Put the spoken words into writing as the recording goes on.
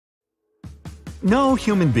No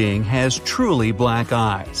human being has truly black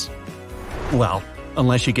eyes. Well,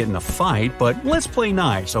 unless you get in a fight, but let's play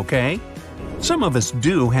nice, okay? Some of us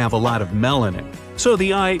do have a lot of melanin, so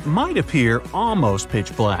the eye might appear almost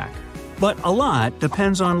pitch black. But a lot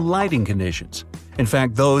depends on lighting conditions. In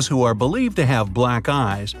fact, those who are believed to have black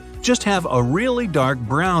eyes just have a really dark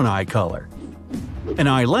brown eye color. An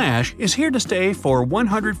eyelash is here to stay for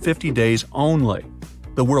 150 days only.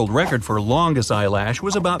 The world record for longest eyelash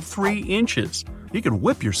was about 3 inches. You could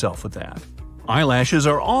whip yourself with that. Eyelashes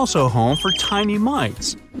are also home for tiny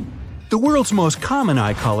mites. The world's most common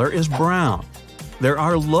eye color is brown. There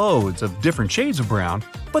are loads of different shades of brown,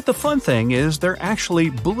 but the fun thing is they're actually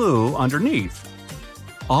blue underneath.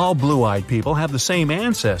 All blue-eyed people have the same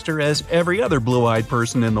ancestor as every other blue-eyed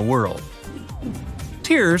person in the world.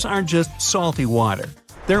 Tears aren't just salty water.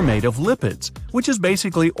 They're made of lipids, which is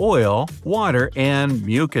basically oil, water, and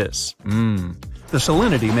mucus. The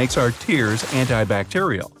salinity makes our tears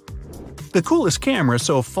antibacterial. The coolest camera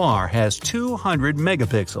so far has 200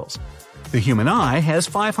 megapixels. The human eye has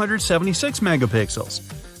 576 megapixels.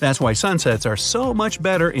 That's why sunsets are so much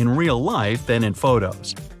better in real life than in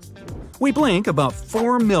photos. We blink about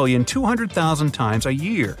 4,200,000 times a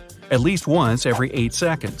year, at least once every 8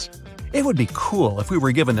 seconds. It would be cool if we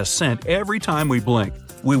were given a cent every time we blink.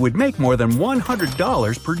 We would make more than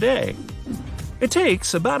 $100 per day. It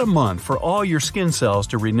takes about a month for all your skin cells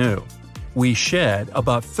to renew. We shed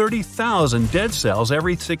about 30,000 dead cells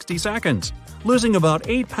every 60 seconds, losing about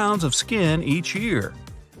 8 pounds of skin each year.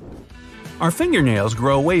 Our fingernails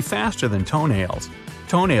grow way faster than toenails.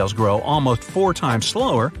 Toenails grow almost 4 times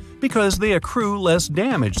slower because they accrue less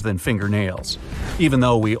damage than fingernails. Even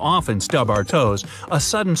though we often stub our toes, a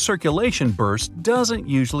sudden circulation burst doesn't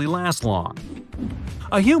usually last long.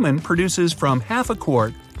 A human produces from half a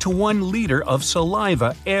quart to 1 liter of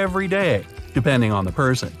saliva every day, depending on the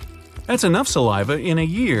person. That's enough saliva in a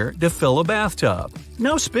year to fill a bathtub.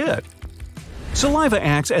 No spit. Saliva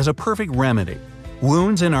acts as a perfect remedy.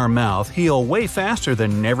 Wounds in our mouth heal way faster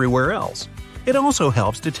than everywhere else. It also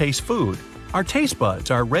helps to taste food. Our taste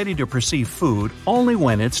buds are ready to perceive food only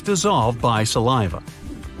when it's dissolved by saliva.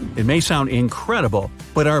 It may sound incredible,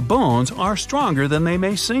 but our bones are stronger than they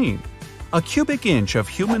may seem. A cubic inch of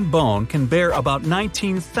human bone can bear about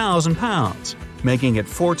 19,000 pounds, making it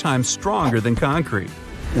 4 times stronger than concrete.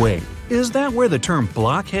 Wait, is that where the term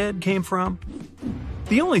blockhead came from?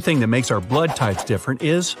 The only thing that makes our blood types different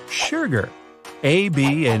is sugar.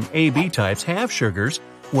 AB and AB types have sugars,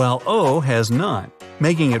 while O has none,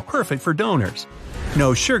 making it perfect for donors.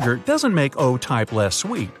 No sugar doesn't make O type less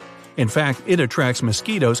sweet. In fact, it attracts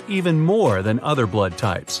mosquitoes even more than other blood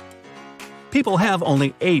types. People have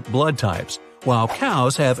only 8 blood types, while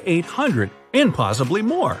cows have 800 and possibly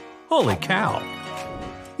more. Holy cow!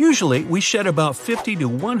 Usually, we shed about 50 to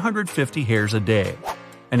 150 hairs a day.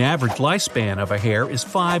 An average lifespan of a hair is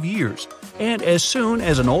 5 years, and as soon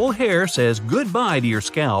as an old hair says goodbye to your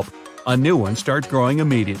scalp, a new one starts growing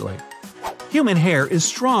immediately. Human hair is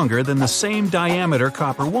stronger than the same diameter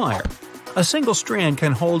copper wire. A single strand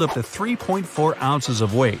can hold up to 3.4 ounces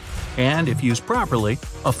of weight, and if used properly,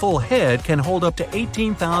 a full head can hold up to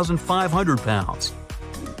 18,500 pounds.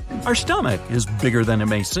 Our stomach is bigger than it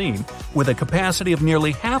may seem, with a capacity of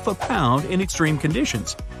nearly half a pound in extreme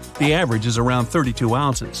conditions. The average is around 32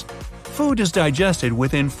 ounces. Food is digested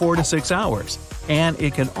within 4 to 6 hours, and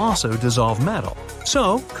it can also dissolve metal,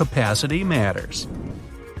 so capacity matters.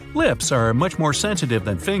 Lips are much more sensitive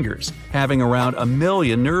than fingers, having around 1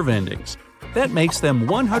 million nerve endings. That makes them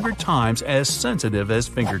 100 times as sensitive as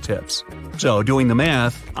fingertips. So doing the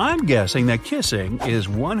math, I'm guessing that kissing is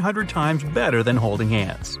 100 times better than holding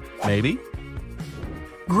hands. Maybe?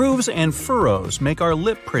 Grooves and furrows make our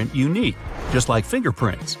lip print unique, just like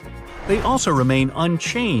fingerprints. They also remain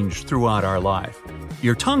unchanged throughout our life.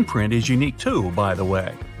 Your tongue print is unique too, by the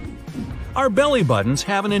way. Our belly buttons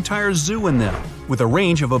have an entire zoo in them, with a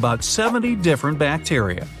range of about 70 different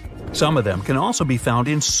bacteria. Some of them can also be found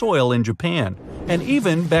in soil in Japan, and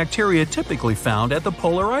even bacteria typically found at the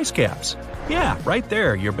polar ice caps. Yeah, right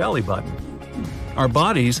there, your belly button. Our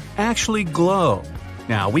bodies actually glow.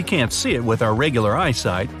 Now, we can't see it with our regular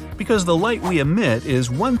eyesight because the light we emit is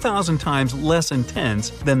 1,000 times less intense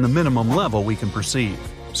than the minimum level we can perceive.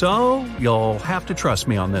 So, you'll have to trust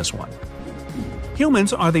me on this one.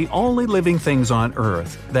 Humans are the only living things on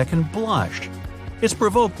Earth that can blush. It's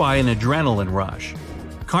provoked by an adrenaline rush.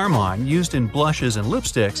 Carmine, used in blushes and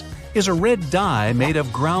lipsticks, is a red dye made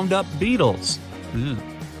of ground-up beetles. Ugh.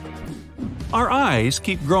 Our eyes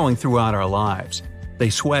keep growing throughout our lives. They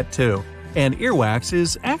sweat too, and earwax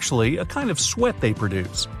is actually a kind of sweat they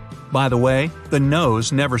produce. By the way, the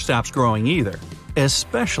nose never stops growing either.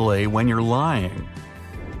 especially when you're lying.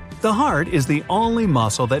 The heart is the only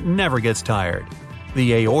muscle that never gets tired.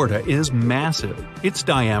 The aorta is massive. Its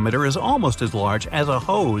diameter is almost as large as a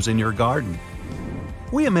hose in your garden.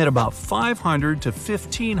 We emit about 500 to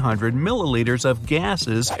 1,500 milliliters of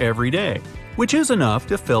gases every day, which is enough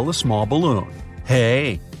to fill a small balloon.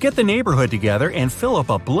 Hey, get the neighborhood together and fill up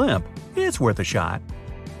a blimp. It's worth a shot.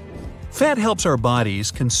 Fat helps our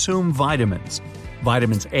bodies consume vitamins.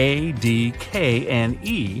 Vitamins A, D, K, and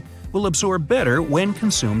E will absorb better when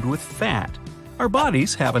consumed with fat. Our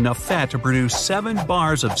bodies have enough fat to produce 7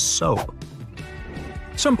 bars of soap.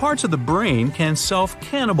 Some parts of the brain can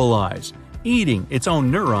self-cannibalize, eating its own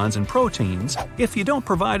neurons and proteins if you don't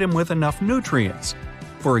provide them with enough nutrients.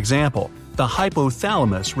 For example, the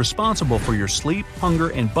hypothalamus responsible for your sleep, hunger,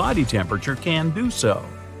 and body temperature can do so.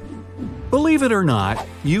 Believe it or not,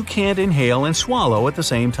 you can't inhale and swallow at the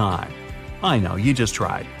same time. I know, you just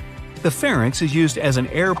tried. The pharynx is used as an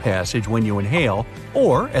air passage when you inhale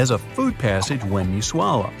or as a food passage when you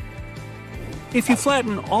swallow. If you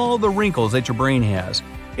flatten all the wrinkles that your brain has,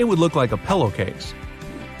 it would look like a pillowcase.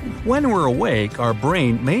 When we're awake, our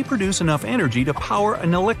brain may produce enough energy to power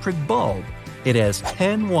an electric bulb. It has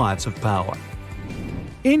 10 watts of power.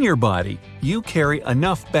 In your body, you carry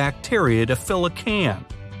enough bacteria to fill a can.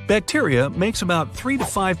 Bacteria makes about 3 to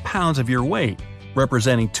 5 pounds of your weight,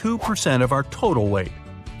 representing 2% of our total weight.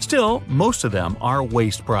 Still, most of them are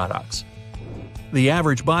waste products. The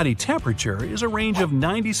average body temperature is a range of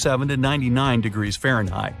 97 to 99 degrees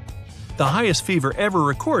Fahrenheit. The highest fever ever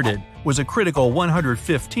recorded was a critical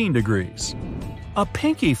 115 degrees. A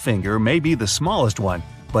pinky finger may be the smallest one,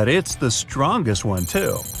 but it's the strongest one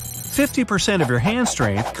too. 50% of your hand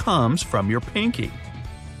strength comes from your pinky.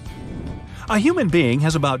 A human being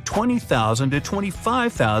has about 20,000 to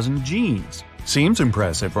 25,000 genes. Seems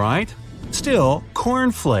impressive, right? Still,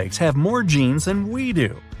 cornflakes have more genes than we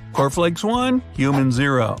do. Cornflakes 1, human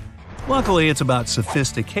 0. Luckily, it's about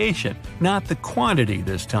sophistication, not the quantity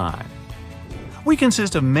this time. We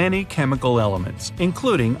consist of many chemical elements,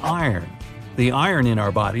 including iron. The iron in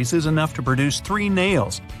our bodies is enough to produce 3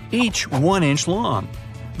 nails, each 1 inch long.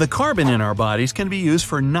 The carbon in our bodies can be used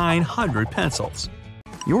for 900 pencils.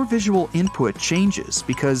 Your visual input changes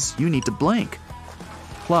because you need to blink.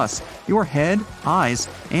 Plus, your head, eyes,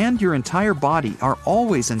 and your entire body are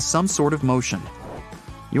always in some sort of motion.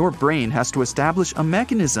 Your brain has to establish a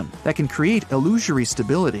mechanism that can create illusory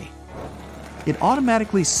stability. It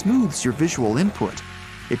automatically smooths your visual input.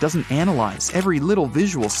 It doesn't analyze every little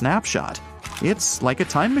visual snapshot. It's like a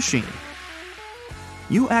time machine.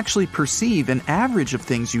 You actually perceive an average of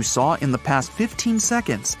things you saw in the past 15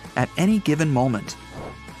 seconds at any given moment.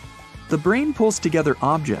 The brain pulls together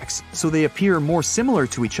objects so they appear more similar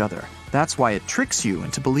to each other. That's why it tricks you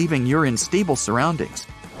into believing you're in stable surroundings.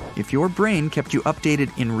 If your brain kept you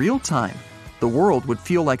updated in real time, the world would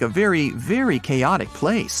feel like a very, very chaotic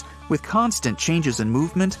place with constant changes in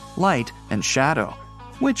movement, light, and shadow,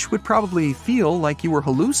 which would probably feel like you were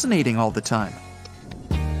hallucinating all the time.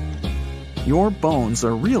 Your bones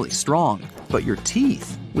are really strong, but your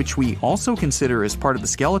teeth, which we also consider as part of the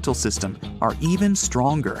skeletal system, are even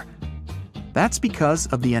stronger. That's because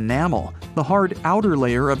of the enamel, the hard outer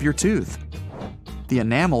layer of your tooth. The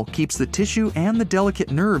enamel keeps the tissue and the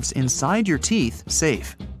delicate nerves inside your teeth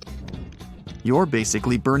safe. You're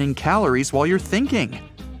basically burning calories while you're thinking.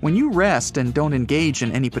 When you rest and don't engage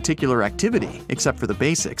in any particular activity except for the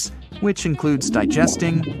basics, which includes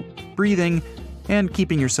digesting, breathing, and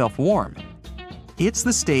keeping yourself warm, it's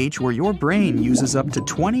the stage where your brain uses up to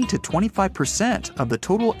 20 to 25% of the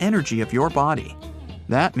total energy of your body.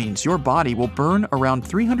 That means your body will burn around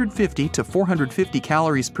 350 to 450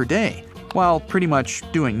 calories per day, while pretty much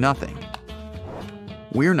doing nothing.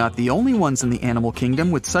 We're not the only ones in the animal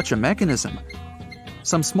kingdom with such a mechanism.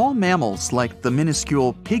 Some small mammals, like the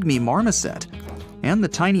minuscule pygmy marmoset and the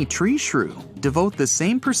tiny tree shrew, devote the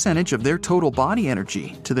same percentage of their total body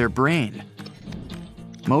energy to their brain.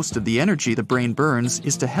 Most of the energy the brain burns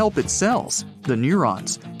is to help its cells, the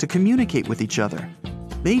neurons, to communicate with each other.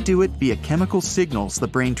 They do it via chemical signals the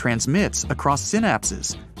brain transmits across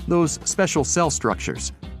synapses, those special cell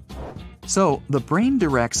structures. So, the brain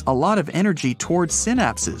directs a lot of energy towards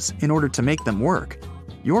synapses in order to make them work.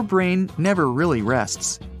 Your brain never really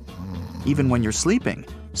rests. Even when you're sleeping,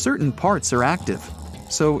 certain parts are active.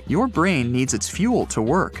 So, your brain needs its fuel to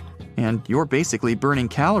work, and you're basically burning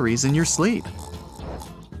calories in your sleep.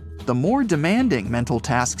 The more demanding mental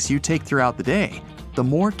tasks you take throughout the day, the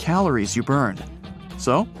more calories you burn.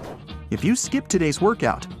 So, if you skip today's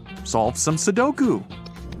workout, solve some Sudoku.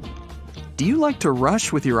 Do you like to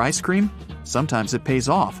rush with your ice cream? Sometimes it pays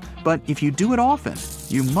off, but if you do it often,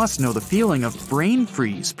 you must know the feeling of brain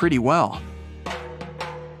freeze pretty well.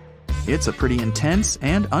 It's a pretty intense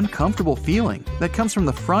and uncomfortable feeling that comes from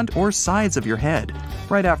the front or sides of your head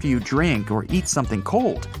right after you drink or eat something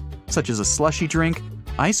cold, such as a slushy drink,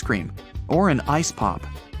 ice cream, or an ice pop.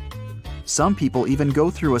 Some people even go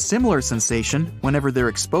through a similar sensation whenever they're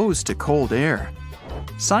exposed to cold air.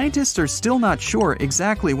 Scientists are still not sure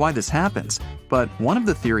exactly why this happens, but one of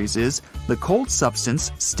the theories is the cold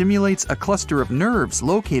substance stimulates a cluster of nerves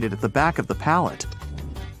located at the back of the palate.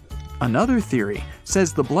 Another theory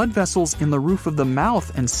says the blood vessels in the roof of the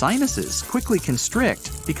mouth and sinuses quickly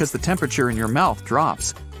constrict because the temperature in your mouth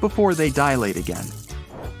drops before they dilate again.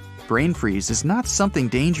 Brain freeze is not something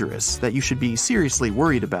dangerous that you should be seriously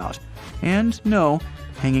worried about. And no,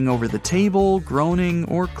 hanging over the table, groaning,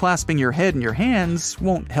 or clasping your head in your hands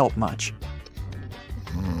won't help much.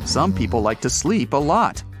 Some people like to sleep a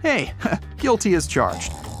lot. Hey, guilty as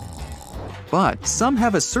charged. But some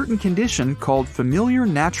have a certain condition called familiar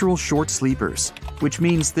natural short sleepers, which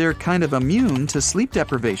means they're kind of immune to sleep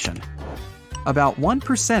deprivation. About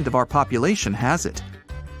 1% of our population has it.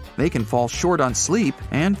 They can fall short on sleep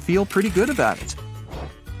and feel pretty good about it.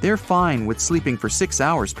 They're fine with sleeping for 6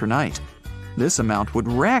 hours per night. This amount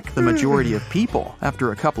would wreck the majority of people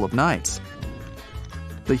after a couple of nights.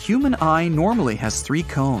 The human eye normally has 3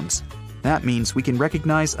 cones. That means we can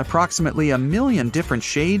recognize approximately 1 million different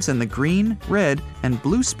shades in the green, red, and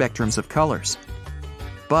blue spectrums of colors.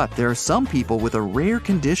 But there are some people with a rare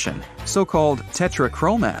condition, so-called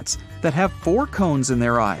tetrachromats, that have 4 cones in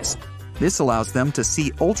their eyes. This allows them to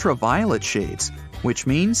see ultraviolet shades, which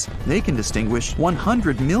means they can distinguish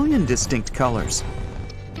 100 million distinct colors.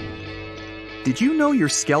 Did you know your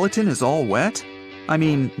skeleton is all wet? I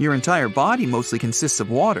mean, your entire body mostly consists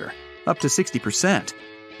of water, up to 60%.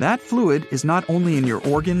 That fluid is not only in your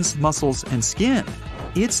organs, muscles, and skin,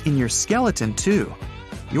 it's in your skeleton too.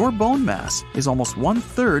 Your bone mass is almost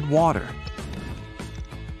 1/3 water.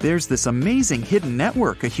 There's this amazing hidden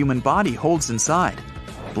network a human body holds inside.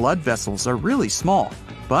 Blood vessels are really small,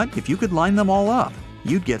 but if you could line them all up,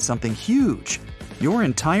 you'd get something huge. Your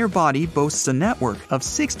entire body boasts a network of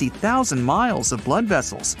 60,000 miles of blood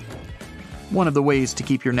vessels. One of the ways to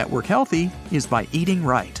keep your network healthy is by eating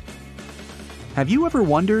right. Have you ever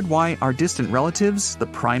wondered why our distant relatives, the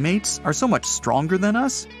primates, are so much stronger than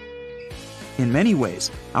us? In many ways,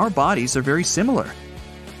 our bodies are very similar.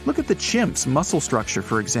 Look at the chimp's muscle structure,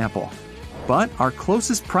 for example. But our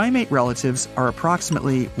closest primate relatives are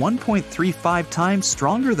approximately 1.35 times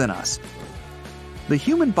stronger than us. The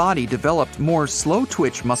human body developed more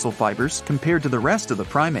slow-twitch muscle fibers compared to the rest of the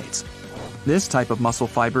primates. This type of muscle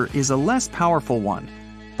fiber is a less powerful one,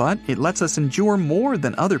 but it lets us endure more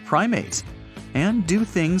than other primates and do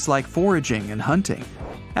things like foraging and hunting,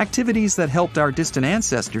 activities that helped our distant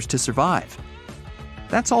ancestors to survive.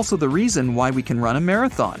 That's also the reason why we can run a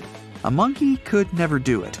marathon. A monkey could never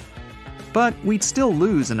do it. But we'd still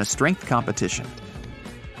lose in a strength competition.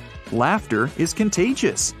 Laughter is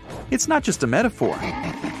contagious. It's not just a metaphor.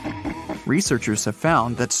 Researchers have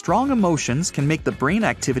found that strong emotions can make the brain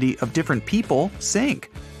activity of different people sync.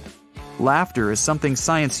 Laughter is something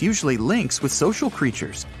science usually links with social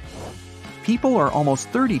creatures. People are almost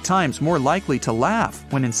 30 times more likely to laugh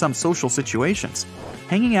when in some social situations,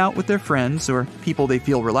 hanging out with their friends or people they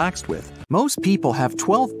feel relaxed with. Most people have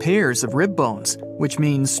 12 pairs of rib bones, which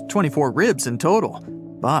means 24 ribs in total.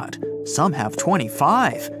 But some have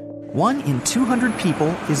 25. 1 in 200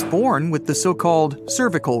 people is born with the so-called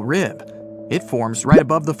cervical rib. It forms right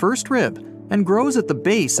above the first rib and grows at the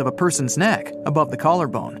base of a person's neck, above the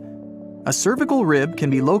collarbone. A cervical rib can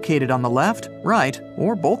be located on the left, right,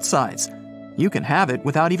 or both sides. You can have it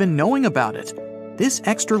without even knowing about it. This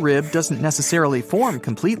extra rib doesn't necessarily form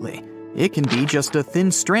completely. It can be just a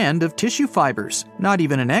thin strand of tissue fibers, not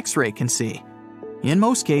even an X-ray can see. In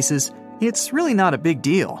most cases, it's really not a big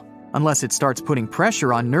deal, unless it starts putting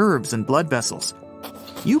pressure on nerves and blood vessels.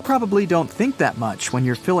 You probably don't think that much when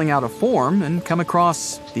you're filling out a form and come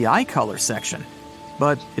across the eye color section.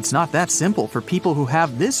 But it's not that simple for people who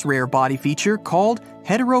have this rare body feature called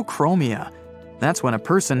heterochromia. That's when a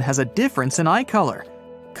person has a difference in eye color.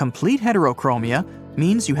 Complete heterochromia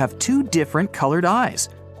means you have 2 different colored eyes,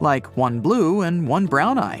 like one blue and one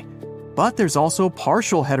brown eye. But there's also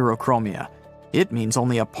partial heterochromia. It means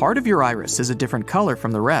only a part of your iris is a different color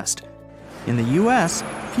from the rest. In the US,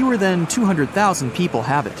 fewer than 200,000 people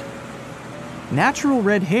have it. Natural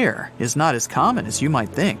red hair is not as common as you might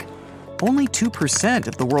think. Only 2%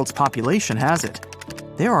 of the world's population has it.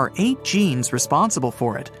 There are 8 genes responsible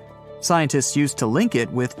for it. Scientists used to link it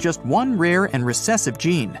with just one rare and recessive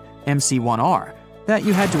gene, MC1R, that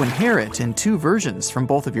you had to inherit in 2 versions from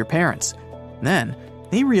both of your parents. Then,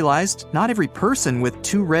 they realized not every person with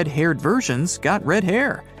two red-haired versions got red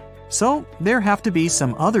hair. So there have to be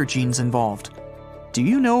some other genes involved. Do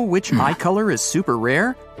you know which eye color is super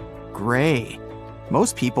rare? Gray.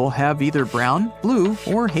 Most people have either brown, blue,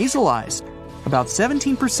 or hazel eyes. About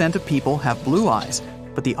 17% of people have blue eyes,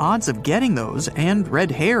 but the odds of getting those and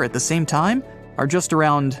red hair at the same time are just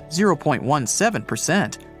around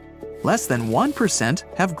 0.17%. Less than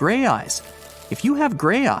 1% have gray eyes. If you have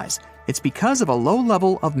gray eyes, it's because of a low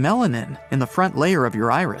level of melanin in the front layer of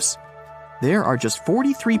your iris. There are just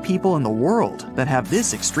 43 people in the world that have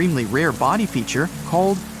this extremely rare body feature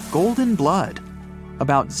called golden blood.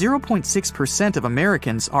 About 0.6% of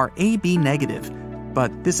Americans are AB negative,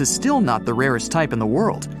 but this is still not the rarest type in the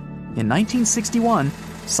world. In 1961,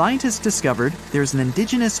 scientists discovered there's an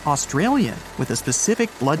indigenous Australian with a specific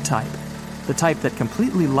blood type, the type that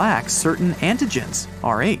completely lacks certain antigens,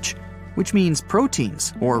 Rh, which means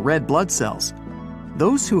proteins or red blood cells.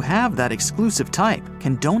 Those who have that exclusive type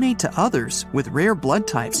can donate to others with rare blood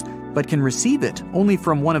types, but can receive it only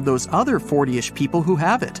from one of those other 40-ish people who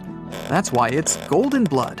have it. That's why it's golden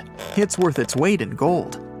blood. It's worth its weight in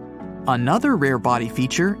gold. Another rare body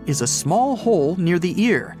feature is a small hole near the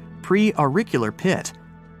ear, pre-auricular pit.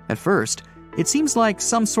 At first, it seems like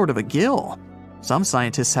some sort of a gill. Some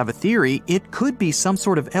scientists have a theory it could be some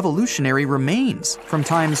sort of evolutionary remains from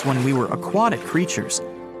times when we were aquatic creatures.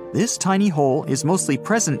 This tiny hole is mostly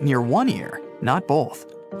present near one ear, not both.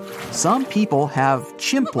 Some people have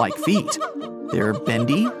chimp-like feet. They're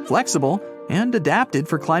bendy, flexible, and adapted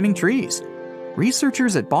for climbing trees.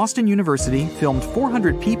 Researchers at Boston University filmed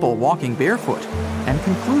 400 people walking barefoot and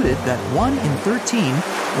concluded that 1 in 13,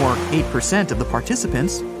 or 8% of the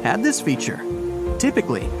participants, had this feature.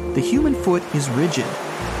 Typically, the human foot is rigid.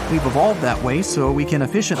 We've evolved that way so we can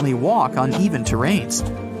efficiently walk on even terrains.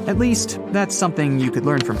 At least, that's something you could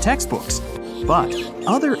learn from textbooks. But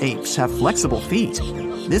other apes have flexible feet.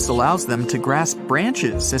 This allows them to grasp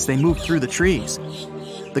branches as they move through the trees.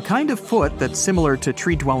 The kind of foot that's similar to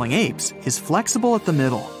tree-dwelling apes is flexible at the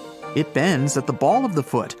middle. It bends at the ball of the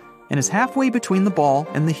foot and is halfway between the ball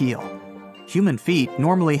and the heel. Human feet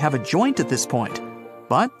normally have a joint at this point,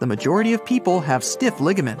 but the majority of people have stiff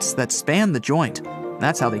ligaments that span the joint.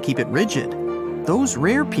 That's how they keep it rigid. Those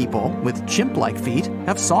rare people with chimp-like feet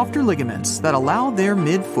have softer ligaments that allow their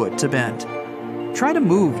midfoot to bend. Try to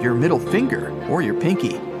move your middle finger or your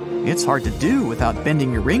pinky. It's hard to do without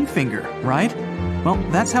bending your ring finger, right? Well,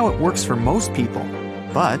 that's how it works for most people.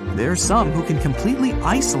 But there's some who can completely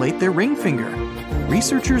isolate their ring finger.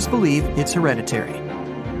 Researchers believe it's hereditary.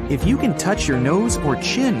 If you can touch your nose or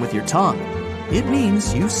chin with your tongue, it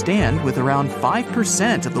means you stand with around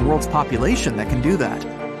 5% of the world's population that can do that.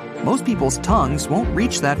 Most people's tongues won't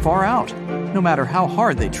reach that far out, no matter how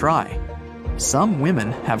hard they try. Some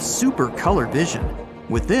women have super color vision.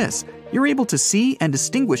 With this, you're able to see and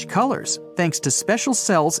distinguish colors thanks to special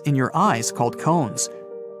cells in your eyes called cones.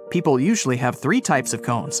 People usually have 3 types of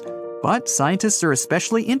cones, but scientists are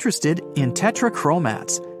especially interested in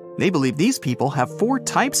tetrachromats. They believe these people have 4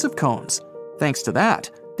 types of cones. Thanks to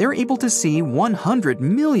that, they're able to see 100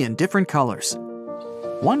 million different colors.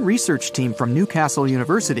 One research team from Newcastle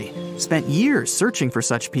University spent years searching for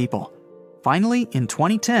such people. Finally, in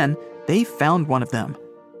 2010, they found one of them.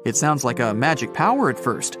 It sounds like a magic power at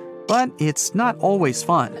first, but it's not always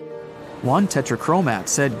fun. One tetrachromat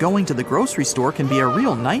said going to the grocery store can be a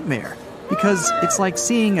real nightmare because it's like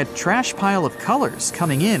seeing a trash pile of colors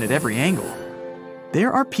coming in at every angle.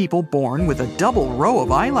 There are people born with a double row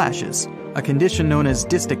of eyelashes, a condition known as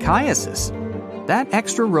dystichiasis. That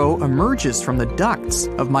extra row emerges from the ducts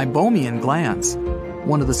of meibomian glands.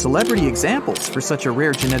 One of the celebrity examples for such a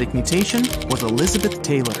rare genetic mutation was Elizabeth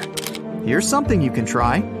Taylor. Here's something you can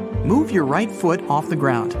try. Move your right foot off the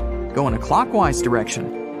ground. Go in a clockwise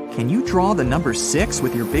direction. Can you draw the number 6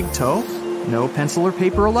 with your big toe? No pencil or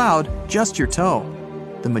paper allowed, just your toe.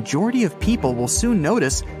 The majority of people will soon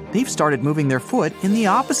notice they've started moving their foot in the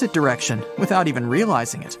opposite direction without even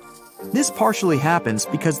realizing it. This partially happens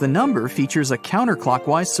because the number features a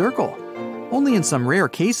counterclockwise circle. Only in some rare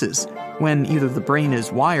cases, when either the brain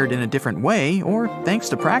is wired in a different way or, thanks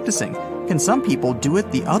to practicing, can some people do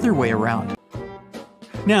it the other way around.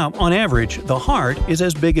 Now, on average, the heart is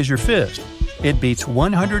as big as your fist. It beats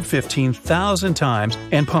 115,000 times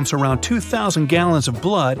and pumps around 2,000 gallons of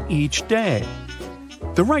blood each day.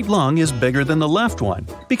 The right lung is bigger than the left one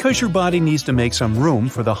because your body needs to make some room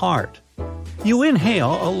for the heart. You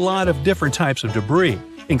inhale a lot of different types of debris,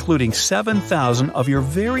 including 7,000 of your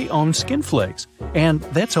very own skin flakes, and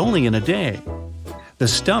that's only in a day. The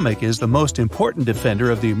stomach is the most important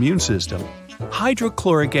defender of the immune system.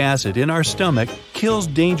 Hydrochloric acid in our stomach kills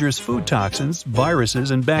dangerous food toxins,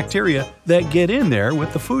 viruses, and bacteria that get in there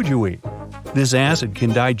with the food you eat. This acid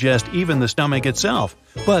can digest even the stomach itself,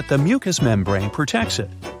 but the mucous membrane protects it.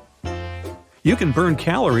 You can burn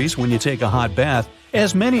calories when you take a hot bath,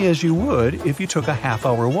 as many as you would if you took a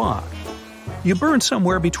half-hour walk. You burn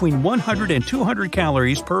somewhere between 100 and 200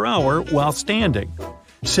 calories per hour while standing.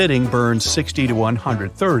 Sitting burns 60 to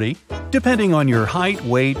 130, depending on your height,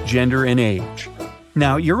 weight, gender, and age.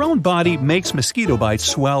 Now, your own body makes mosquito bites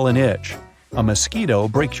swell and itch. A mosquito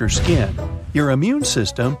breaks your skin. Your immune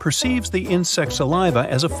system perceives the insect saliva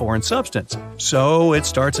as a foreign substance, so it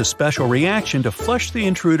starts a special reaction to flush the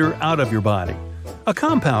intruder out of your body. A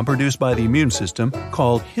compound produced by the immune system,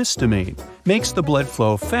 called histamine, makes the blood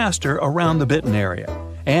flow faster around the bitten area,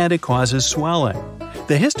 and it causes swelling.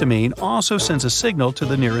 The histamine also sends a signal to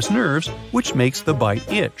the nearest nerves, which makes the bite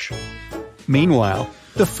itch. Meanwhile,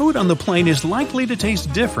 the food on the plane is likely to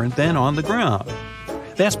taste different than on the ground.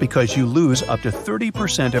 That's because you lose up to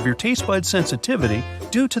 30% of your taste bud sensitivity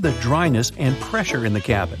due to the dryness and pressure in the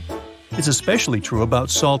cabin. It's especially true about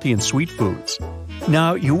salty and sweet foods.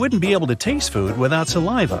 Now, you wouldn't be able to taste food without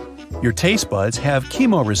saliva. Your taste buds have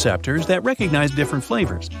chemoreceptors that recognize different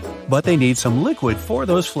flavors, but they need some liquid for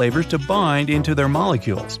those flavors to bind into their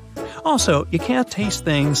molecules. Also, you can't taste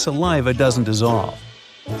things saliva doesn't dissolve.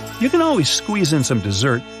 You can always squeeze in some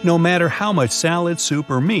dessert, no matter how much salad, soup,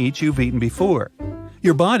 or meat you've eaten before.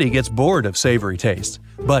 Your body gets bored of savory tastes,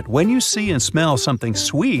 but when you see and smell something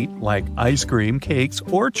sweet, like ice cream, cakes,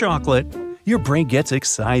 or chocolate, your brain gets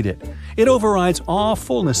excited. It overrides all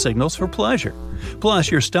fullness signals for pleasure.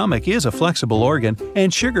 Plus, your stomach is a flexible organ,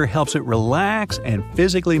 and sugar helps it relax and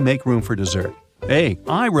physically make room for dessert. Hey,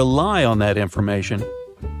 I rely on that information.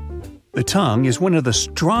 The tongue is one of the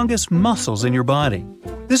strongest muscles in your body.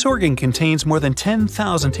 This organ contains more than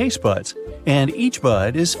 10,000 taste buds, and each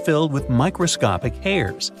bud is filled with microscopic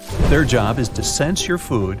hairs. Their job is to sense your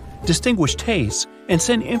food, distinguish tastes, and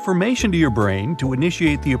send information to your brain to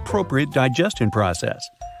initiate the appropriate digestion process.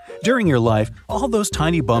 During your life, all those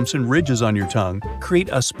tiny bumps and ridges on your tongue create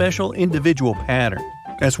a special individual pattern.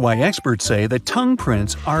 That's why experts say that tongue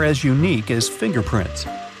prints are as unique as fingerprints.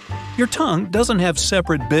 Your tongue doesn't have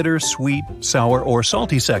separate bitter, sweet, sour, or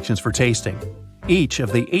salty sections for tasting. Each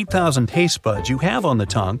of the 8,000 taste buds you have on the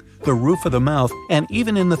tongue, the roof of the mouth, and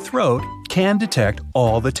even in the throat can detect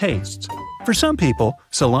all the tastes. For some people,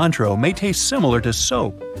 cilantro may taste similar to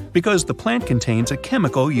soap because the plant contains a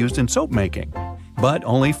chemical used in soap making. But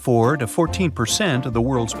only 4 to 14% of the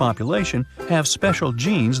world's population have special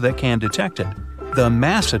genes that can detect it. The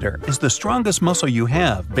masseter is the strongest muscle you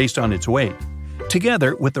have based on its weight.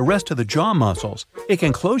 Together with the rest of the jaw muscles, it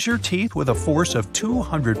can close your teeth with a force of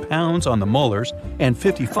 200 pounds on the molars and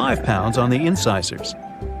 55 pounds on the incisors.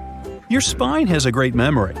 Your spine has a great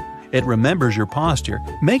memory. It remembers your posture,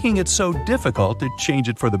 making it so difficult to change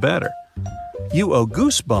it for the better. You owe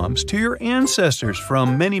goosebumps to your ancestors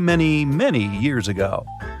from many years ago.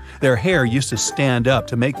 Their hair used to stand up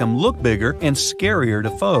to make them look bigger and scarier to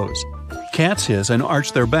foes. Cats hiss and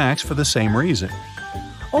arch their backs for the same reason.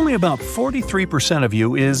 Only about 43% of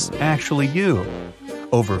you is actually you.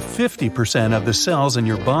 Over 50% of the cells in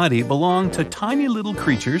your body belong to tiny little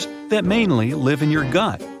creatures that mainly live in your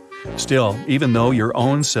gut. Still, even though your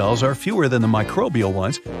own cells are fewer than the microbial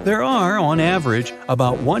ones, there are, on average,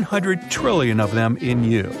 about 100 trillion of them in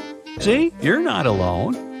you. See, you're not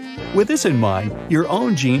alone. With this in mind, your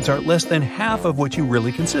own genes are less than half of what you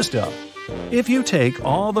really consist of. If you take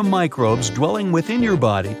all the microbes dwelling within your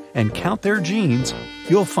body and count their genes,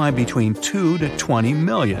 you'll find between 2 to 20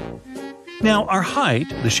 million. Now, our height,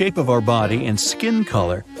 the shape of our body, and skin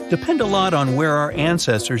color depend a lot on where our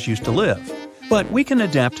ancestors used to live. But we can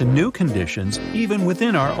adapt to new conditions even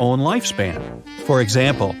within our own lifespan. For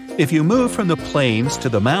example, if you move from the plains to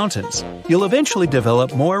the mountains, you'll eventually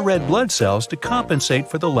develop more red blood cells to compensate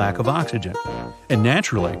for the lack of oxygen. And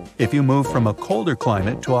naturally, if you move from a colder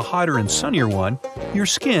climate to a hotter and sunnier one, your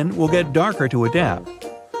skin will get darker to adapt.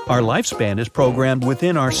 Our lifespan is programmed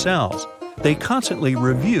within our cells. They constantly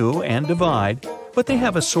review and divide, but they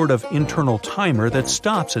have a sort of internal timer that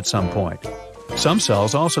stops at some point. Some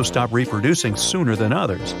cells also stop reproducing sooner than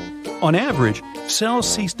others. On average, cells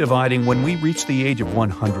cease dividing when we reach the age of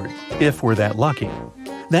 100, if we're that lucky.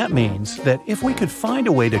 That means that if we could find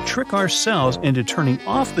a way to trick our cells into turning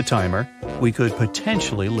off the timer, we could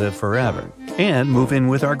potentially live forever and move in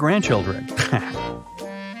with our grandchildren.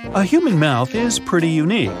 A human mouth is pretty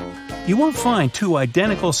unique. You won't find two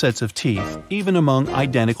identical sets of teeth, even among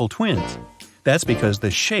identical twins. That's because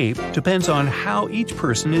the shape depends on how each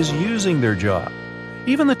person is using their jaw.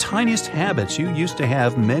 Even the tiniest habits you used to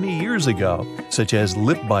have many years ago, such as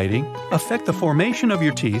lip biting, affect the formation of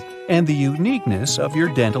your teeth and the uniqueness of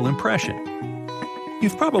your dental impression.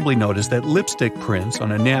 You've probably noticed that lipstick prints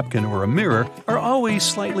on a napkin or a mirror are always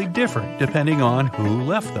slightly different depending on who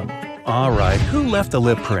left them. Alright, who left the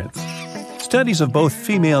lip prints? Studies of both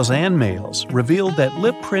females and males revealed that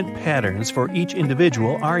lip print patterns for each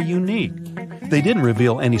individual are unique. They didn't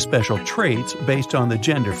reveal any special traits based on the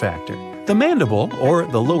gender factor. The mandible, or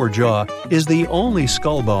the lower jaw, is the only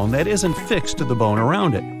skull bone that isn't fixed to the bone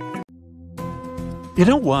around it. You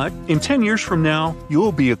know what? In 10 years from now,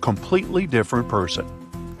 you'll be a completely different person.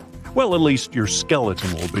 Well, at least your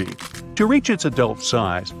skeleton will be. To reach its adult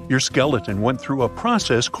size, your skeleton went through a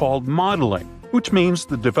process called modeling, which means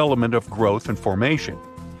the development of growth and formation.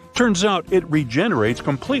 Turns out it regenerates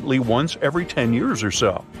completely once every 10 years or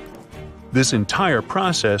so. This entire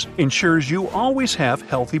process ensures you always have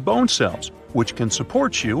healthy bone cells, which can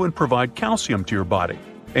support you and provide calcium to your body.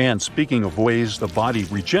 And speaking of ways the body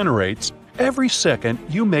regenerates, every second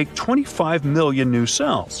you make 25 million new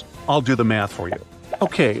cells. I'll do the math for you.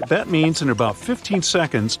 Okay, that means in about 15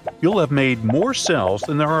 seconds, you'll have made more cells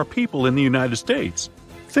than there are people in the United States.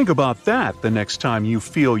 Think about that the next time you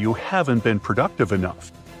feel you haven't been productive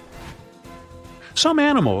enough. Some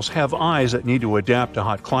animals have eyes that need to adapt to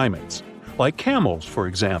hot climates, like camels, for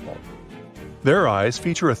example. Their eyes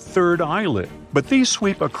feature a third eyelid, but these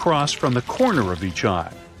sweep across from the corner of each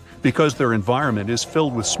eye. Because their environment is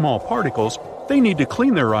filled with small particles, they need to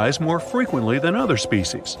clean their eyes more frequently than other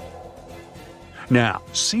species. Now,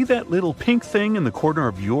 see that little pink thing in the corner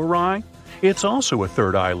of your eye? It's also a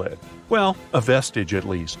third eyelid. Well, a vestige at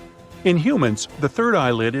least. In humans, the third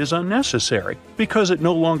eyelid is unnecessary because it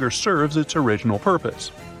no longer serves its original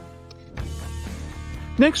purpose.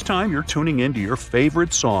 Next time you're tuning into your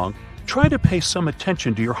favorite song, try to pay some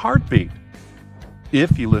attention to your heartbeat.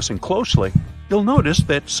 If you listen closely, you'll notice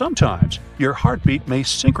that sometimes your heartbeat may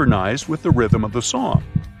synchronize with the rhythm of the song.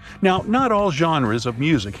 Now, not all genres of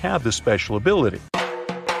music have this special ability,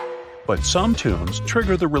 but some tunes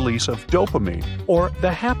trigger the release of dopamine, or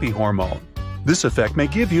the happy hormone. This effect may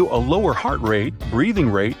give you a lower heart rate,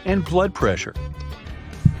 breathing rate, and blood pressure.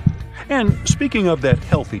 And speaking of that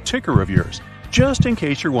healthy ticker of yours, just in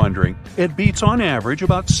case you're wondering, it beats on average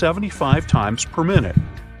about 75 times per minute.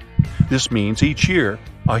 This means each year,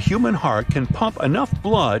 a human heart can pump enough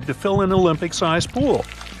blood to fill an Olympic-sized pool,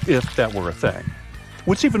 if that were a thing.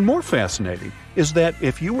 What's even more fascinating is that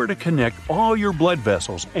if you were to connect all your blood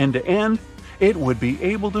vessels end to end, it would be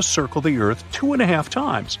able to circle the Earth 2.5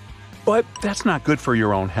 times. But that's not good for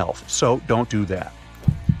your own health, so don't do that.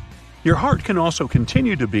 Your heart can also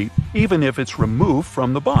continue to beat even if it's removed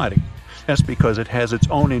from the body. That's because it has its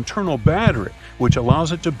own internal battery, which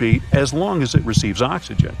allows it to beat as long as it receives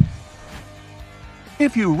oxygen.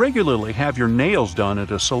 If you regularly have your nails done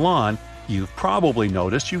at a salon, you've probably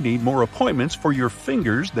noticed you need more appointments for your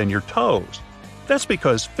fingers than your toes. That's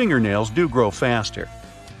because fingernails do grow faster.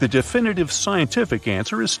 The definitive scientific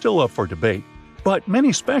answer is still up for debate, but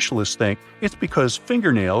many specialists think it's because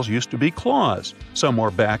fingernails used to be claws,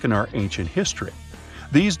 somewhere back in our ancient history.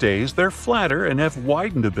 These days, they're flatter and have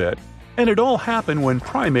widened a bit, and it all happened when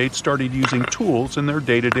primates started using tools in their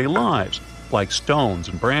day-to-day lives, like stones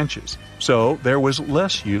and branches, so there was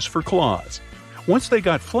less use for claws. Once they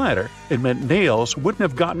got flatter, it meant nails wouldn't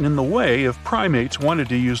have gotten in the way if primates wanted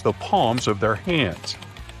to use the palms of their hands.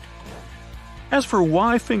 As for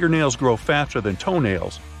why fingernails grow faster than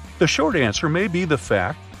toenails, the short answer may be the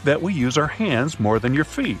fact that we use our hands more than your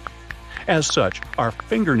feet. As such, our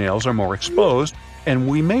fingernails are more exposed, and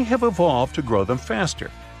we may have evolved to grow them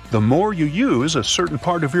faster. The more you use a certain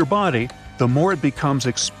part of your body, the more it becomes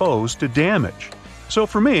exposed to damage. So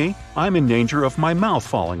for me, I'm in danger of my mouth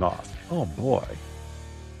falling off. Oh boy.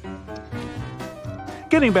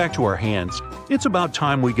 Getting back to our hands, it's about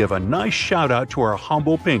time we give a nice shout out to our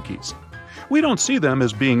humble pinkies. We don't see them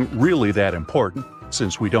as being really that important,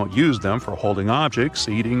 since we don't use them for holding objects,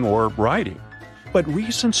 eating, or writing. But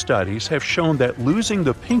recent studies have shown that losing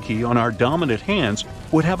the pinky on our dominant hands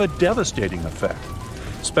would have a devastating effect.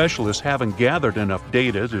 Specialists haven't gathered enough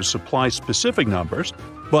data to supply specific numbers,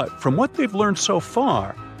 but from what they've learned so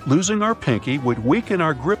far, losing our pinky would weaken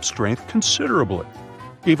our grip strength considerably,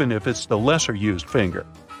 even if it's the lesser used finger.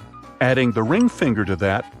 Adding the ring finger to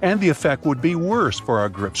that, and the effect would be worse for our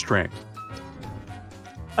grip strength.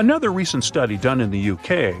 Another recent study done in the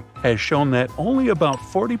UK has shown that only about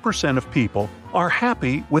 40% of people are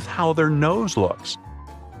happy with how their nose looks.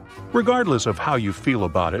 Regardless of how you feel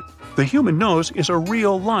about it, the human nose is a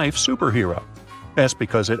real-life superhero. That's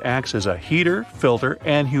because it acts as a heater, filter,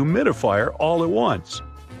 and humidifier all at once.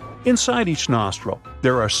 Inside each nostril,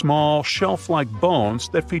 there are small, shelf-like bones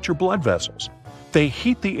that feature blood vessels. They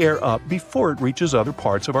heat the air up before it reaches other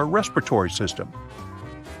parts of our respiratory system.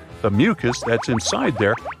 The mucus that's inside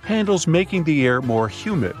there handles making the air more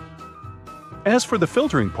humid. As for the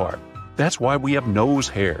filtering part, that's why we have nose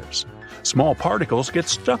hairs. Small particles get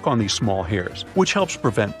stuck on these small hairs, which helps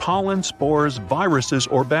prevent pollen, spores, viruses,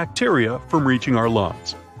 or bacteria from reaching our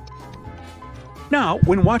lungs. Now,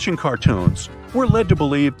 when watching cartoons, we're led to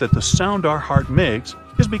believe that the sound our heart makes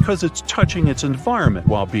is because it's touching its environment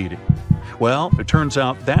while beating. Well, it turns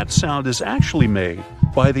out that sound is actually made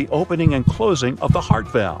by the opening and closing of the heart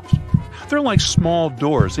valves. They're like small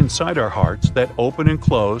doors inside our hearts that open and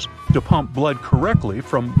close to pump blood correctly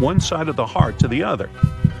from one side of the heart to the other.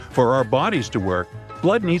 For our bodies to work,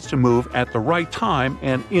 blood needs to move at the right time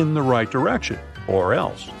and in the right direction, or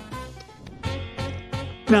else.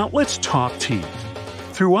 Now let's talk teeth.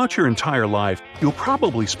 Throughout your entire life, you'll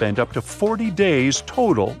probably spend up to 40 days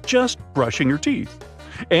total just brushing your teeth.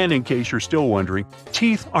 And in case you're still wondering,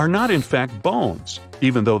 teeth are not in fact bones,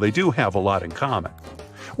 even though they do have a lot in common.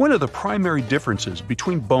 One of the primary differences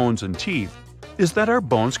between bones and teeth is that our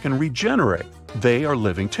bones can regenerate. They are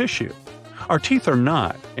living tissue. Our teeth are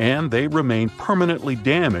not, and they remain permanently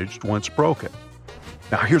damaged once broken.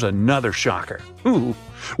 Now here's another shocker.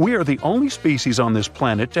 We are the only species on this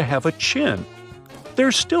planet to have a chin.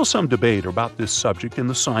 There's still some debate about this subject in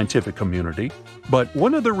the scientific community, but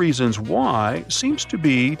one of the reasons why seems to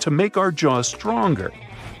be to make our jaws stronger.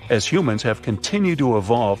 As humans have continued to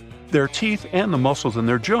evolve, their teeth and the muscles in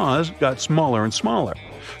their jaws got smaller and smaller,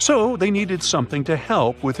 so they needed something to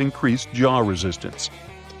help with increased jaw resistance.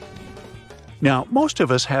 Now, most of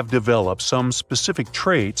us have developed some specific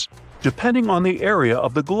traits depending on the area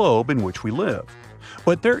of the globe in which we live.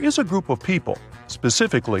 But there is a group of people,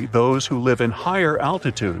 specifically those who live in higher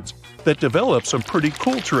altitudes, that develop some pretty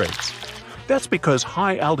cool traits. That's because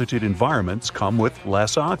high-altitude environments come with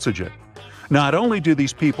less oxygen. Not only do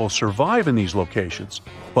these people survive in these locations,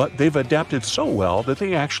 but they've adapted so well that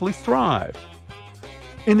they actually thrive.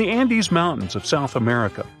 In the Andes Mountains of South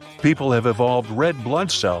America, people have evolved red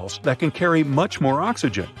blood cells that can carry much more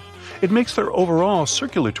oxygen. It makes their overall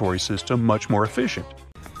circulatory system much more efficient.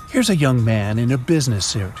 Here's a young man in a business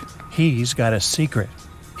suit. He's got a secret.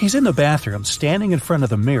 He's in the bathroom, standing in front of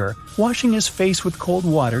the mirror, washing his face with cold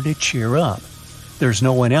water to cheer up. There's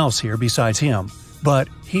no one else here besides him, but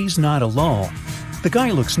he's not alone. The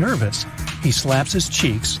guy looks nervous. He slaps his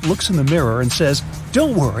cheeks, looks in the mirror, and says,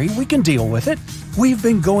 "Don't worry, we can deal with it. We've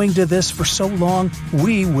been going to this for so long,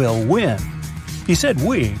 we will win." He said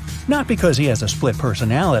 "we," not because he has a split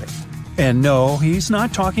personality. And no, he's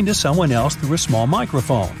not talking to someone else through a small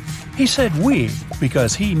microphone. He said "we"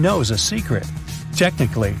 because he knows a secret.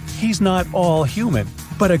 Technically, he's not all human,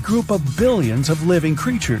 but a group of billions of living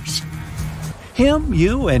creatures. Him,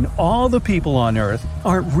 you, and all the people on Earth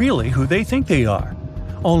aren't really who they think they are.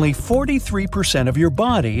 Only 43% of your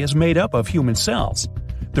body is made up of human cells.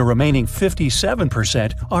 The remaining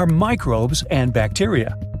 57% are microbes and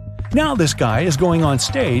bacteria. Now this guy is going on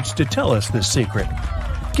stage to tell us this secret.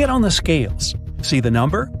 Get on the scales. See the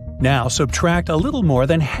number? Now subtract a little more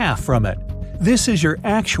than half from it. This is your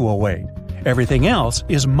actual weight. Everything else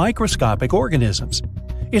is microscopic organisms.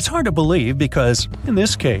 It's hard to believe because, in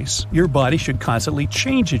this case, your body should constantly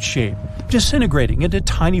change its shape, disintegrating into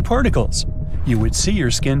tiny particles. You would see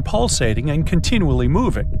your skin pulsating and continually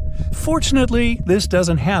moving. Fortunately, this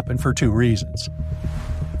doesn't happen for two reasons.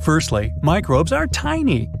 Firstly, microbes are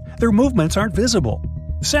tiny. Their movements aren't visible.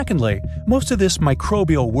 Secondly, most of this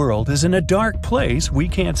microbial world is in a dark place we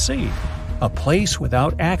can't see. A place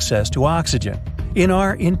without access to oxygen. In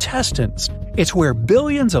our intestines. It's where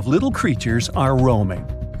billions of little creatures are roaming.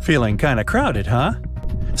 Feeling kinda crowded, huh?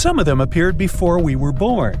 Some of them appeared before we were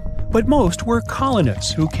born, but most were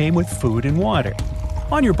colonists who came with food and water.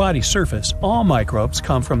 On your body's surface, all microbes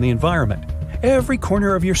come from the environment. Every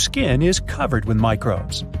corner of your skin is covered with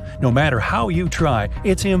microbes. No matter how you try,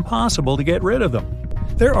 it's impossible to get rid of them.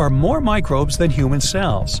 There are more microbes than human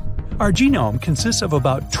cells. Our genome consists of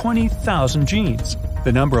about 20,000 genes.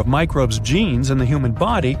 The number of microbes genes in the human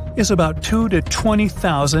body is about 2 to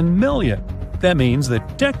 20,000 million. That means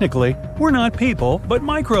that technically, we're not people, but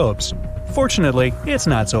microbes. Fortunately, it's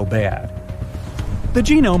not so bad. The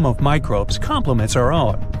genome of microbes complements our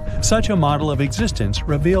own. Such a model of existence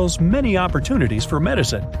reveals many opportunities for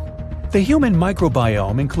medicine. The human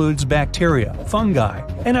microbiome includes bacteria, fungi,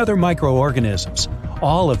 and other microorganisms,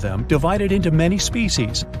 all of them divided into many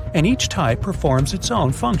species, and each type performs its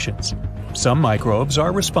own functions. Some microbes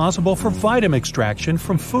are responsible for vitamin extraction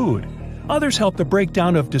from food. Others help the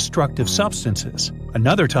breakdown of destructive substances.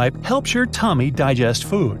 Another type helps your tummy digest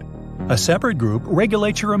food. A separate group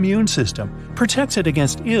regulates your immune system, protects it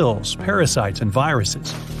against ills, parasites, and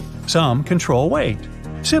viruses. Some control weight.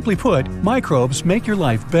 Simply put, microbes make your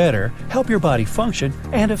life better, help your body function,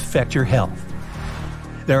 and affect your health.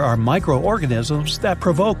 There are microorganisms that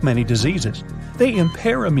provoke many diseases. They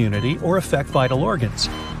impair immunity or affect vital organs.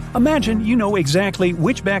 Imagine you know exactly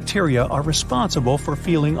which bacteria are responsible for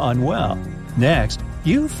feeling unwell. Next,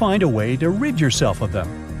 you find a way to rid yourself of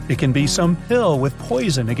them. It can be some pill with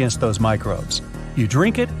poison against those microbes. You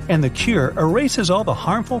drink it, and the cure erases all the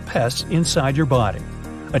harmful pests inside your body.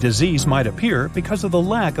 A disease might appear because of the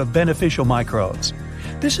lack of beneficial microbes.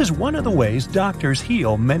 This is one of the ways doctors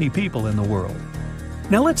heal many people in the world.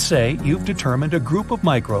 Now let's say you've determined a group of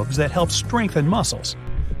microbes that help strengthen muscles.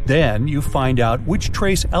 Then you find out which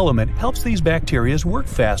trace element helps these bacteria work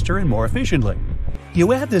faster and more efficiently.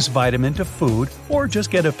 You add this vitamin to food or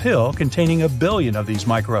just get a pill containing 1 billion of these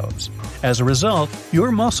microbes. As a result,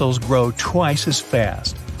 your muscles grow twice as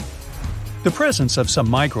fast. The presence of some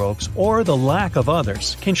microbes or the lack of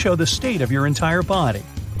others can show the state of your entire body.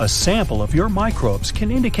 A sample of your microbes can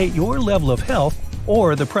indicate your level of health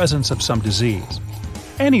or the presence of some disease.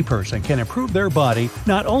 Any person can improve their body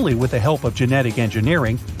not only with the help of genetic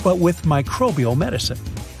engineering, but with microbial medicine.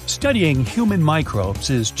 Studying human microbes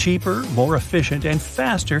is cheaper, more efficient, and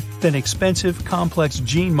faster than expensive, complex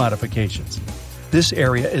gene modifications. This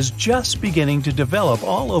area is just beginning to develop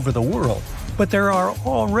all over the world, but there are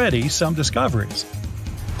already some discoveries.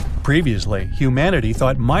 Previously, humanity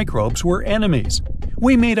thought microbes were enemies.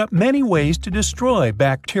 We made up many ways to destroy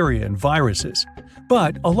bacteria and viruses.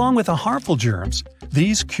 But along with the harmful germs,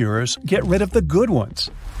 these cures get rid of the good ones.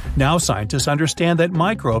 Now scientists understand that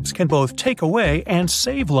microbes can both take away and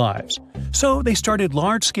save lives, so they started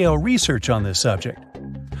large-scale research on this subject.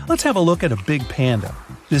 Let's have a look at a big panda.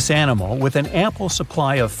 This animal, with an ample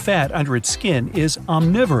supply of fat under its skin, is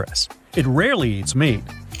omnivorous. It rarely eats meat.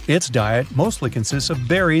 Its diet mostly consists of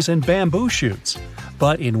berries and bamboo shoots.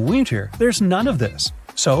 But in winter, there's none of this,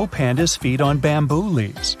 so pandas feed on bamboo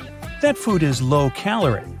leaves. That food is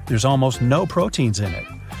low-calorie, there's almost no proteins in it.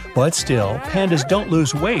 But still, pandas don't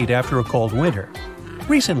lose weight after a cold winter.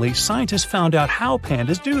 Recently, scientists found out how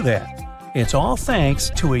pandas do that. It's all thanks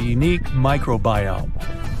to a unique microbiome.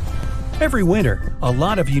 Every winter, a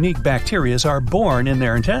lot of unique bacteria are born in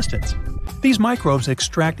their intestines. These microbes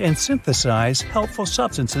extract and synthesize helpful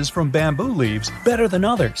substances from bamboo leaves better than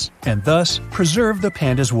others, and thus preserve the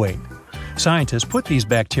panda's weight. Scientists put these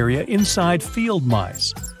bacteria inside field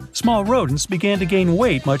mice. Small rodents began to gain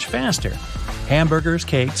weight much faster. Hamburgers,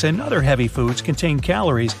 cakes, and other heavy foods contain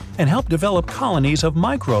calories and help develop colonies of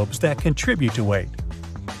microbes that contribute to weight.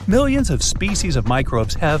 Millions of species of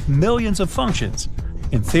microbes have millions of functions.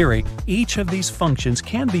 In theory, each of these functions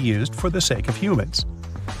can be used for the sake of humans.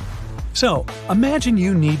 So, imagine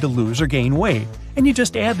you need to lose or gain weight, and you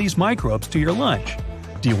just add these microbes to your lunch.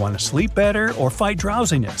 Do you want to sleep better or fight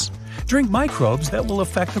drowsiness? Drink microbes that will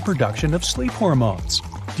affect the production of sleep hormones.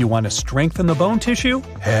 Do you want to strengthen the bone tissue?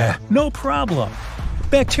 No problem!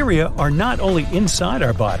 Bacteria are not only inside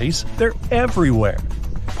our bodies, they're everywhere.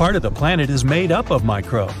 Part of the planet is made up of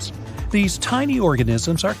microbes. These tiny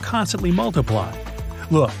organisms are constantly multiplying.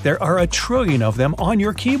 Look, there are 1 trillion of them on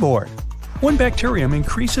your keyboard. One bacterium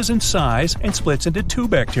increases in size and splits into 2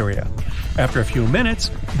 bacteria. After a few minutes,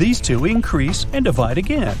 these 2 increase and divide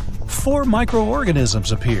again. 4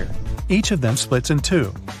 microorganisms appear. Each of them splits in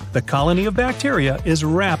 2. The colony of bacteria is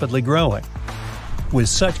rapidly growing. With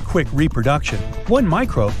such quick reproduction, one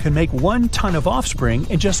microbe can make 1 ton of offspring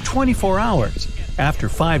in just 24 hours. After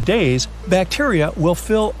 5 days, bacteria will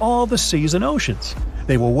fill all the seas and oceans.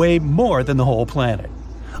 They will weigh more than the whole planet.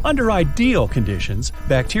 Under ideal conditions,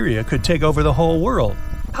 bacteria could take over the whole world.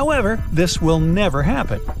 However, this will never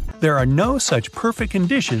happen. There are no such perfect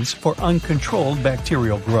conditions for uncontrolled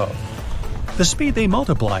bacterial growth. The speed they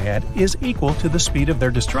multiply at is equal to the speed of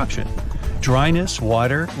their destruction. Dryness,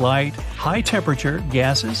 water, light, high temperature,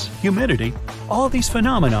 gases, humidity, all these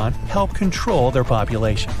phenomena help control their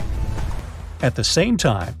population. At the same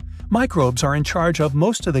time, microbes are in charge of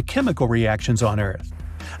most of the chemical reactions on Earth.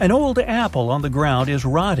 An old apple on the ground is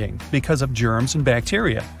rotting because of germs and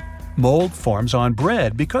bacteria. Mold forms on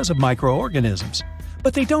bread because of microorganisms.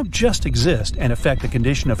 But they don't just exist and affect the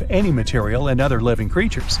condition of any material and other living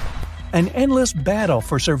creatures. An endless battle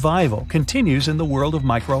for survival continues in the world of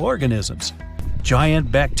microorganisms.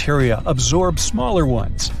 Giant bacteria absorb smaller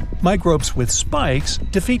ones. Microbes with spikes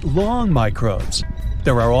defeat long microbes.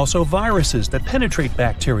 There are also viruses that penetrate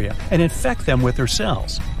bacteria and infect them with their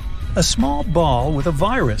cells. A small ball with a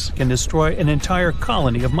virus can destroy an entire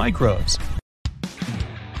colony of microbes.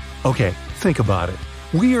 Okay, think about it.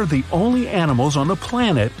 we are the only animals on the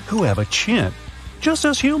planet who have a chin, just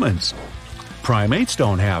as humans. Primates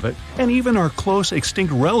don't have it, and even our close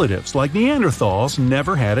extinct relatives like Neanderthals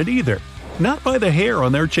never had it either, not by the hair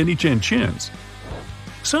on their chinny-chin-chins.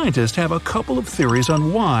 Scientists have a couple of theories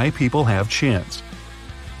on why people have chins.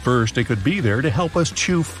 First, it could be there to help us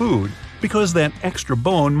chew food, because that extra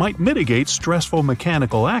bone might mitigate stressful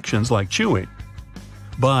mechanical actions like chewing.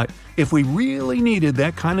 But if we really needed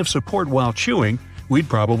that kind of support while chewing, we'd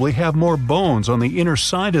probably have more bones on the inner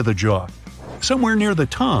side of the jaw, somewhere near the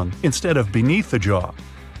tongue instead of beneath the jaw.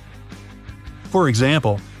 For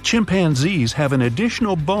example, chimpanzees have an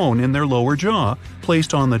additional bone in their lower jaw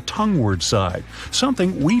placed on the tongueward side,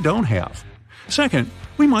 something we don't have. Second,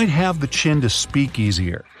 we might have the chin to speak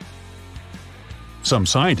easier. Some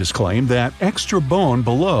scientists claim that extra bone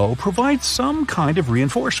below provides some kind of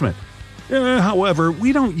reinforcement. However,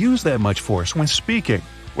 we don't use that much force when speaking.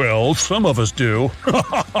 Well, some of us do.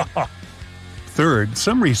 Third,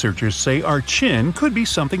 some researchers say our chin could be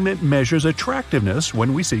something that measures attractiveness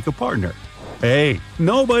when we seek a partner. Hey,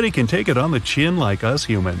 nobody can take it on the chin like us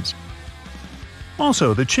humans.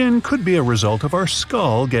 Also, the chin could be a result of our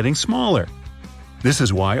skull getting smaller. This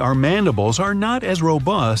is why our mandibles are not as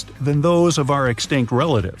robust than those of our extinct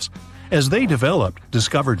relatives. As they developed,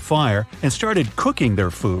 discovered fire, and started cooking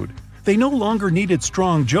their food, they no longer needed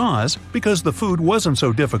strong jaws because the food wasn't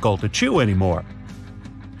so difficult to chew anymore.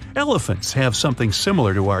 Elephants have something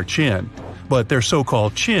similar to our chin, but their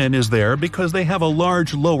so-called chin is there because they have a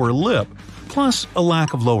large lower lip, plus a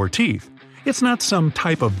lack of lower teeth. It's not some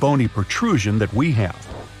type of bony protrusion that we have.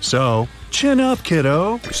 So, chin up,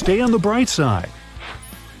 kiddo. Stay on the bright side.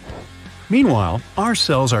 Meanwhile, our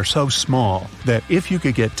cells are so small that if you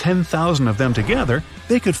could get 10,000 of them together,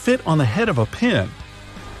 they could fit on the head of a pin.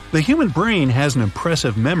 The human brain has an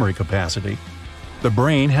impressive memory capacity. The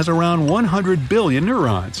brain has around 100 billion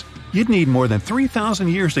neurons. You'd need more than 3,000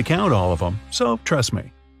 years to count all of them, so trust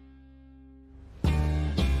me.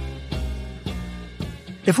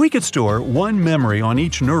 If we could store one memory on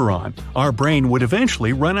each neuron, our brain would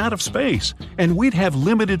eventually run out of space, and we'd have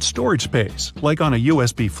limited storage space, like on a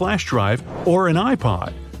USB flash drive or an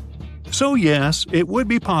iPod. So yes, it would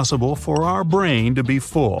be possible for our brain to be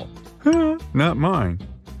full. Not mine.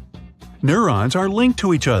 Neurons are linked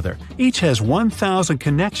to each other. Each has 1,000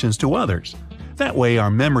 connections to others. That way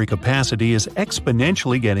our memory capacity is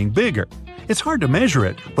exponentially getting bigger. It's hard to measure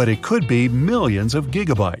it, but it could be millions of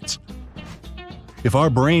gigabytes. If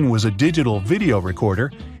our brain was a digital video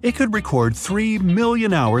recorder, it could record 3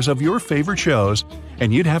 million hours of your favorite shows,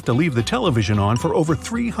 and you'd have to leave the television on for over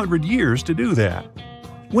 300 years to do that.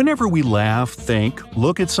 Whenever we laugh, think,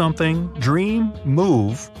 look at something, dream,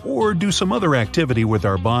 move, or do some other activity with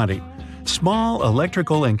our body, small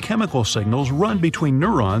electrical and chemical signals run between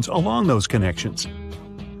neurons along those connections.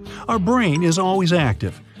 Our brain is always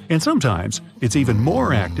active, and sometimes it's even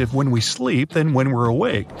more active when we sleep than when we're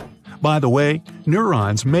awake. By the way,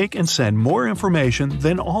 neurons make and send more information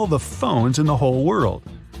than all the phones in the whole world.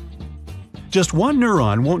 Just one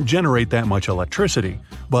neuron won't generate that much electricity,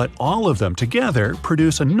 but all of them together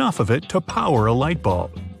produce enough of it to power a light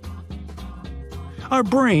bulb. Our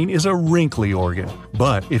brain is a wrinkly organ,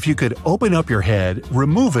 but if you could open up your head,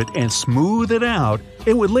 remove it, and smooth it out,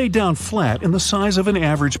 it would lay down flat in the size of an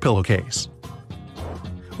average pillowcase.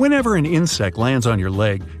 Whenever an insect lands on your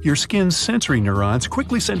leg, your skin's sensory neurons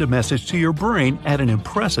quickly send a message to your brain at an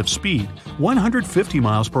impressive speed, 150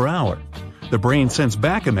 miles per hour. The brain sends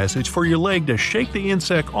back a message for your leg to shake the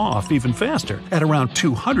insect off even faster, at around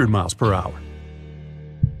 200 miles per hour.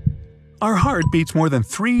 Our heart beats more than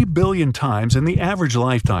 3 billion times in the average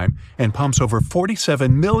lifetime and pumps over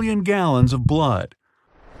 47 million gallons of blood.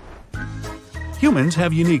 Humans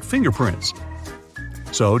have unique fingerprints.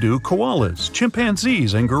 So do koalas,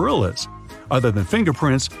 chimpanzees, and gorillas. Other than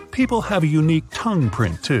fingerprints, people have a unique tongue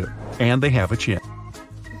print too, and they have a chin.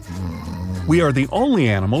 We are the only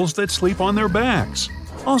animals that sleep on their backs.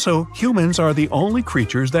 Also, humans are the only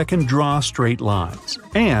creatures that can draw straight lines,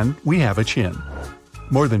 and we have a chin.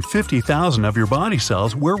 More than 50,000 of your body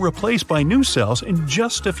cells were replaced by new cells in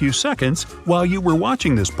just a few seconds while you were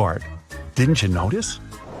watching this part. Didn't you notice?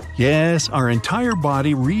 Yes, our entire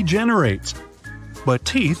body regenerates. But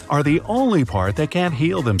teeth are the only part that can't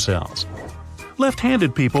heal themselves.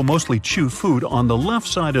 Left-handed people mostly chew food on the left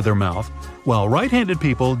side of their mouth, while right-handed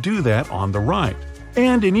people do that on the right.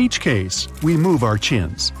 And in each case, we move our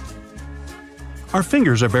chins. Our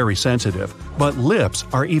fingers are very sensitive, but lips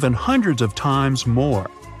are even hundreds of times more.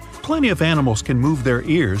 Plenty of animals can move their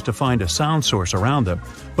ears to find a sound source around them,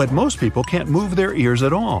 but most people can't move their ears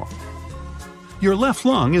at all. Your left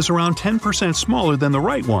lung is around 10% smaller than the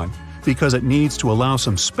right one, because it needs to allow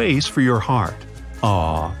some space for your heart.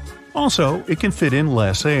 Also, it can fit in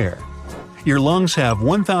less air. Your lungs have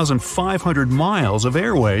 1,500 miles of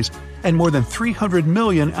airways and more than 300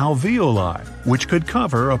 million alveoli, which could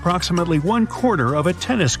cover approximately 1/4 of a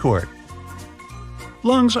tennis court.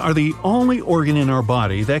 Lungs are the only organ in our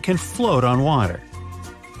body that can float on water.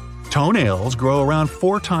 Toenails grow around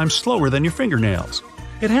 4 times slower than your fingernails.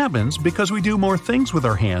 It happens because we do more things with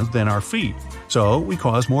our hands than our feet, so we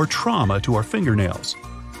cause more trauma to our fingernails.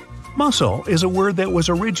 Muscle is a word that was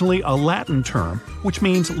originally a Latin term, which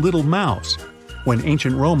means little mouse. When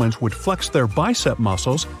ancient Romans would flex their bicep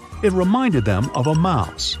muscles, it reminded them of a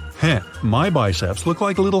mouse. My biceps look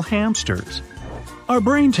like little hamsters. Our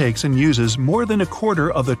brain takes and uses more than 1/4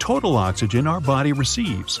 of the total oxygen our body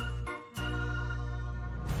receives.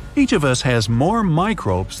 Each of us has more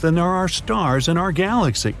microbes than there are stars in our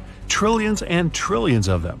galaxy, trillions and trillions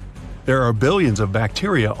of them. There are billions of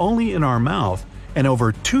bacteria only in our mouth, and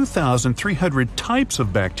over 2,300 types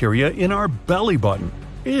of bacteria in our belly button.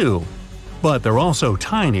 Ew! But they're all so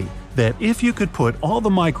tiny that if you could put all the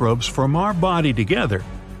microbes from our body together,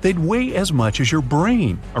 they'd weigh as much as your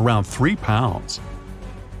brain, around 3 pounds.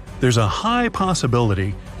 There's a high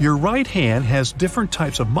possibility your right hand has different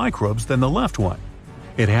types of microbes than the left one.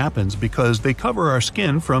 It happens because they cover our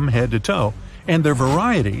skin from head to toe, and their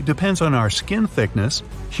variety depends on our skin thickness,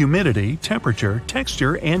 humidity, temperature,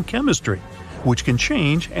 texture, and chemistry, which can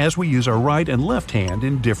change as we use our right and left hand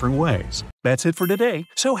in different ways. That's it for today.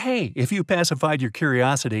 So hey, if you pacified your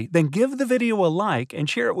curiosity, then give the video a like and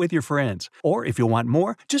share it with your friends. Or if you want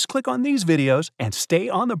more, just click on these videos and stay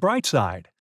on the bright side.